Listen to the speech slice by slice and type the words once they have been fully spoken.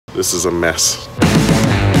This is a mess.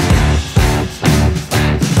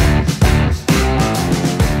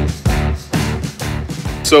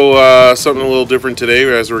 So something a little different today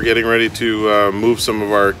as we're getting ready to move some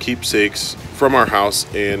of our keepsakes from our house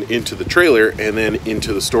and into the trailer and then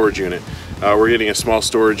into the storage unit. We're getting a small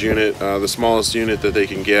storage unit, the smallest unit that they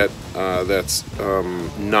can get that's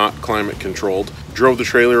not climate controlled. Drove the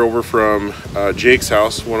trailer over from Jake's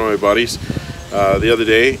house, one of my buddies, the other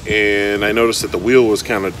day, and I noticed that the wheel was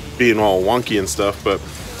kind of being all wonky and stuff, but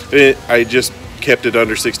I just kept it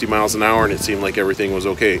under 60 miles an hour and it seemed like everything was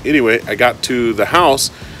okay. Anyway, I got to the house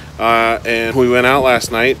and we went out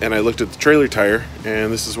last night and I looked at the trailer tire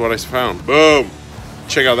and this is what I found. Boom!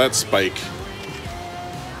 Check out that spike.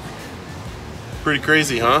 Pretty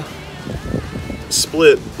crazy, huh?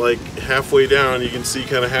 Split like halfway down. You can see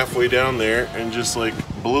kind of halfway down there and just like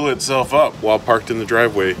blew itself up while parked in the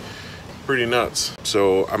driveway. Pretty nuts.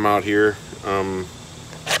 So I'm out here in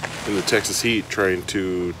the Texas heat trying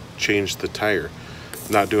to change the tire.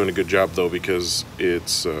 Not doing a good job though because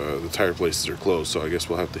it's the tire places are closed, so I guess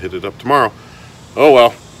we'll have to hit it up tomorrow. Oh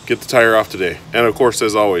well, get the tire off today. And of course,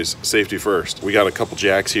 as always, safety first. We got a couple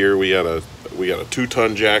jacks here. We got a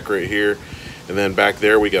 2-ton jack right here, and then back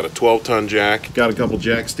there we got a 12-ton jack. Got a couple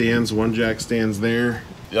jack stands. One jack stands there.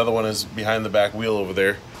 The other one is behind the back wheel over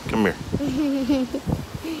there. Come here.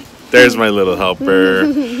 There's my little helper,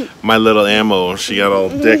 my little ammo. She got all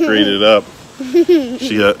decorated up.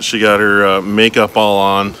 She got her makeup all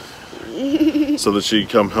on so that she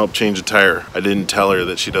could come help change a tire. I didn't tell her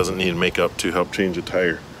that she doesn't need makeup to help change a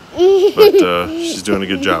tire, but she's doing a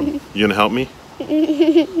good job. You gonna help me?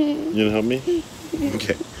 You gonna help me?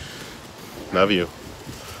 Okay. Love you.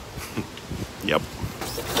 Yep.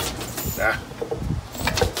 Ah.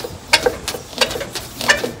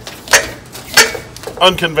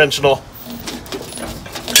 Unconventional.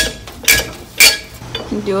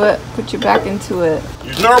 Do it. Put your back into it.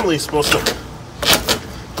 You're normally supposed to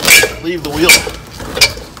leave the wheel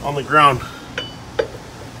on the ground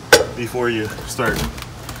before you start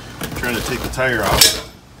trying to take the tire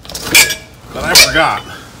off. But I forgot.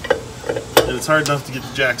 And it's hard enough to get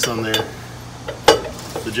the jacks on there.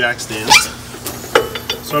 The jack stands.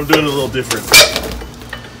 So I'm doing it a little different.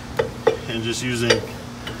 And just using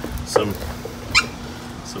some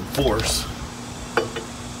force.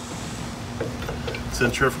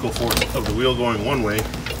 Centrifugal force of the wheel going one way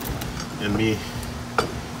and me.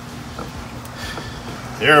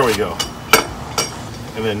 There we go.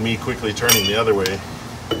 And then me quickly turning the other way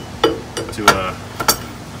to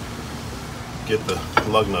get the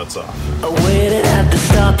lug nuts off. I waited at the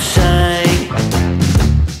stop sign,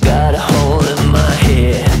 got a hole in my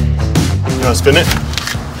head. You wanna spin it?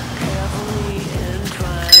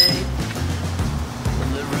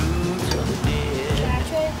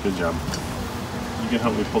 Good job. You can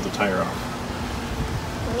help me pull the tire off.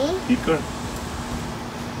 Me? Keep going.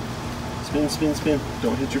 Spin, spin, spin.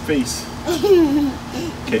 Don't hit your face.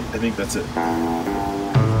 Okay, I think that's it.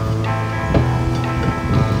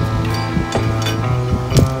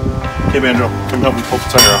 Okay, Banjo, come help me pull the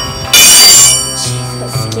tire off.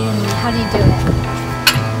 Jesus, skin. How do you do it?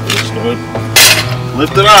 Just go ahead.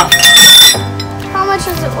 Lift it off. How much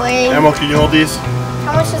does it weigh? Emma, can you hold these?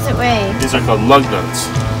 How much does it weigh? These are called lug nuts.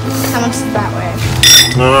 How much does that weigh?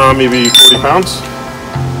 Maybe 40 pounds.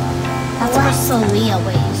 That's what Celia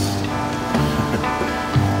weighs.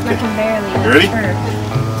 I can barely. You ready?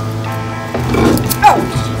 Oh!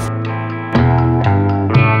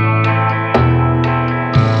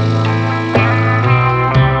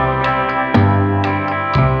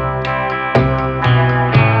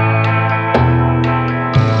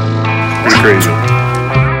 Pretty crazy.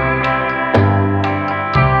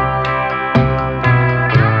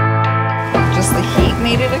 Just the heat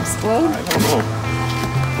made it explode? I don't know.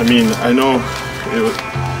 I mean, I know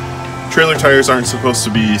trailer tires aren't supposed to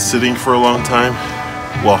be sitting for a long time.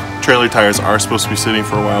 Well, trailer tires are supposed to be sitting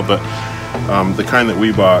for a while, but the kind that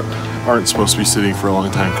we bought aren't supposed to be sitting for a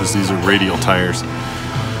long time because these are radial tires.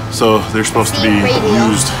 So they're supposed to be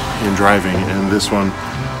used in driving, and this one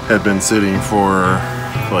had been sitting for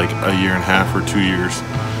like 1.5 years or 2 years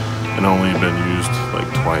and only been used like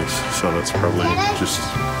twice. So that's probably just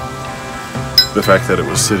the fact that it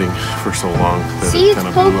was sitting for so long that it kind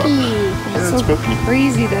of blew up. It's so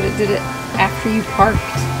crazy that it did it after you parked.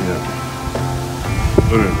 Yeah.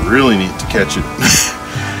 Would have been really neat to catch it,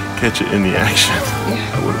 catch it in the action. Yeah.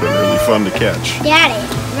 That would have been really fun to catch. Daddy,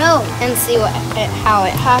 no. And see how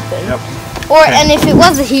it happened. Yep. Or and if it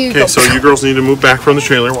was a huge. Okay, so you girls need to move back from the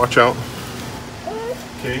trailer. Watch out.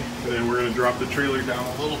 Okay, and then we're gonna drop the trailer down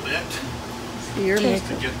a little bit You're just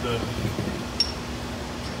to get the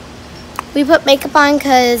We put makeup on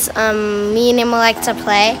because me and Emma like to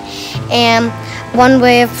play, and one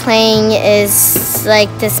way of playing is like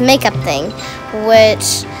this makeup thing,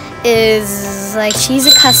 which is like she's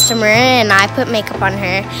a customer and I put makeup on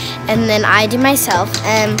her, and then I do myself.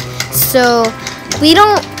 And so we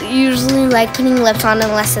don't usually like putting lips on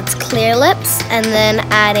unless it's clear lips, and then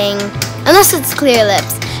unless it's clear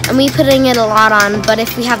lips, and we putting it a lot on. But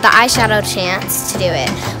if we have the eyeshadow chance to do it,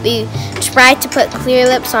 we try to put clear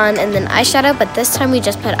lips on and then eyeshadow, but this time we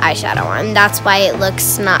just put eyeshadow on. That's why it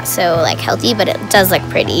looks not so like healthy, but it does look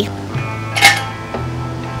pretty.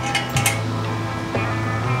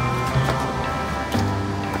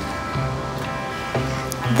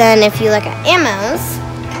 Then if you look at Emma's,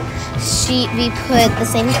 we put the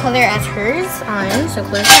same color as hers on, so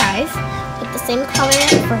close your eyes. Put the same color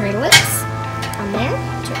for her lips on there,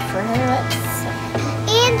 for her lips.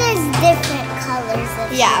 And there's different colors.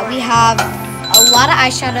 Yeah, we have a lot of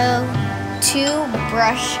eyeshadow, 2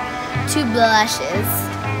 blushes,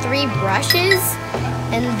 3 brushes,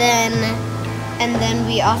 and then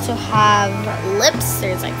we also have lips.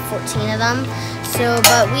 There's like 14 of them. So,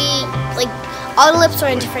 but we like. All the lips are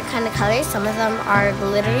in different kind of colors. Some of them are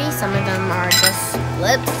glittery, some of them are just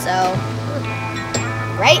lips, so,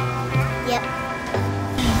 right? Yep.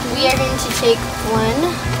 We are going to take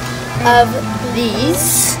one of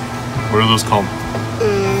these. What are those called?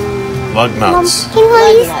 Lug nuts.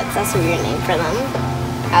 Lug nuts, that's a weird name for them.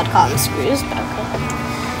 I'd call them screws, but okay.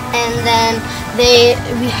 And then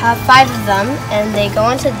we have 5 of them, and they go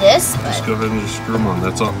into this. Just go ahead and just screw them on.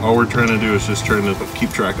 That's all we're trying to do is just trying to keep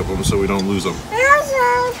track of them so we don't lose them.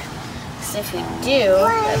 So if we do,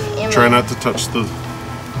 try not to touch the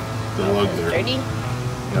lug there. Dirty?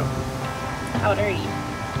 Yeah. How dirty?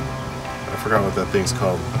 I forgot what that thing's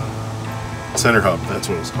called. Center hub, that's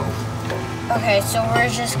what it's called. Okay, so we're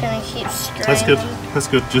just gonna keep screwing. That's good. That's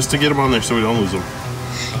good. Just to get them on there so we don't lose them.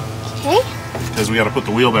 Okay. Because we got to put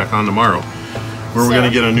the wheel back on tomorrow. Where we're going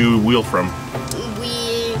to get a new wheel from?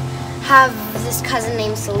 We have this cousin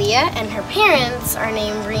named Celia, and her parents are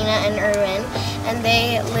named Rena and Erwin, and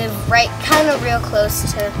they live right kind of real close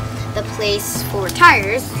to the place for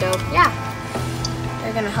tires, so yeah,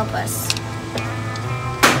 they're going to help us.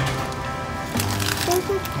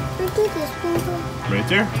 Right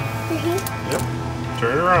there? Yep.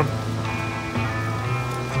 Turn it around.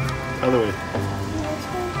 Other way.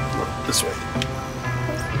 This way.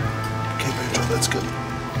 Okay, Banjo, that's good.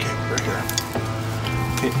 Okay, right here.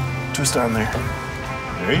 Okay, twist on there.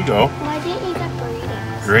 There you go. Why didn't you get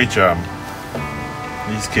burritos? Great job.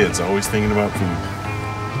 These kids always thinking about food.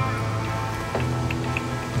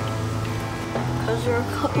 Because we're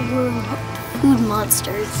food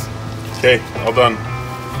monsters. Okay, all done.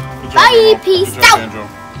 Good job, Bye, Mama. peace Good job, out.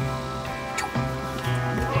 Banjo.